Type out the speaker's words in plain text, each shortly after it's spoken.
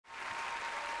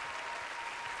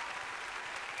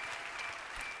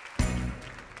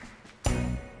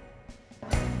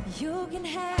You can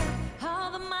have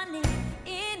all the money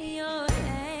in your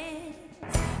hands,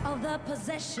 all the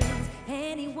possessions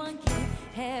anyone can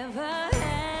ever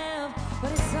have,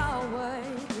 but it's all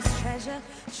worthless treasure.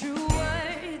 True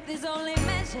worth is only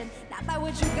measured not by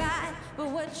what you got, but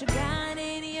what you got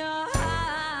in your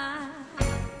heart.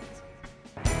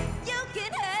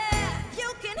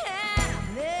 You can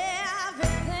have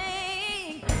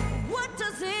everything. What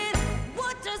does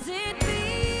it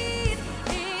mean?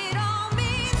 It all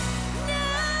means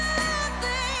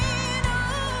nothing.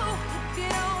 Oh, if you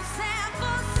don't stand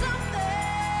for something,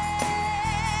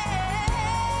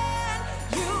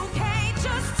 you can't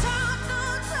just talk the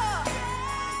talk.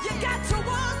 You got to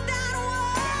walk that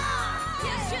walk.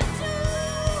 Yes, you do.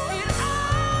 It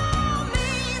all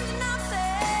means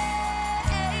nothing.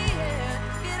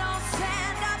 You don't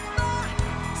stand up for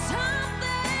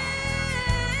something.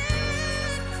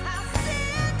 I'll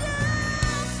stand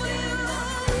up for you.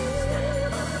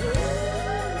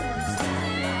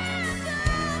 Stand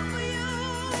up for you.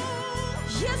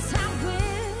 Yes, I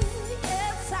will.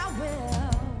 Yes, I will.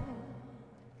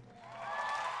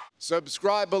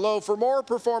 Subscribe below for more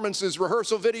performances,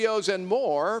 rehearsal videos, and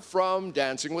more from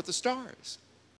Dancing with the Stars.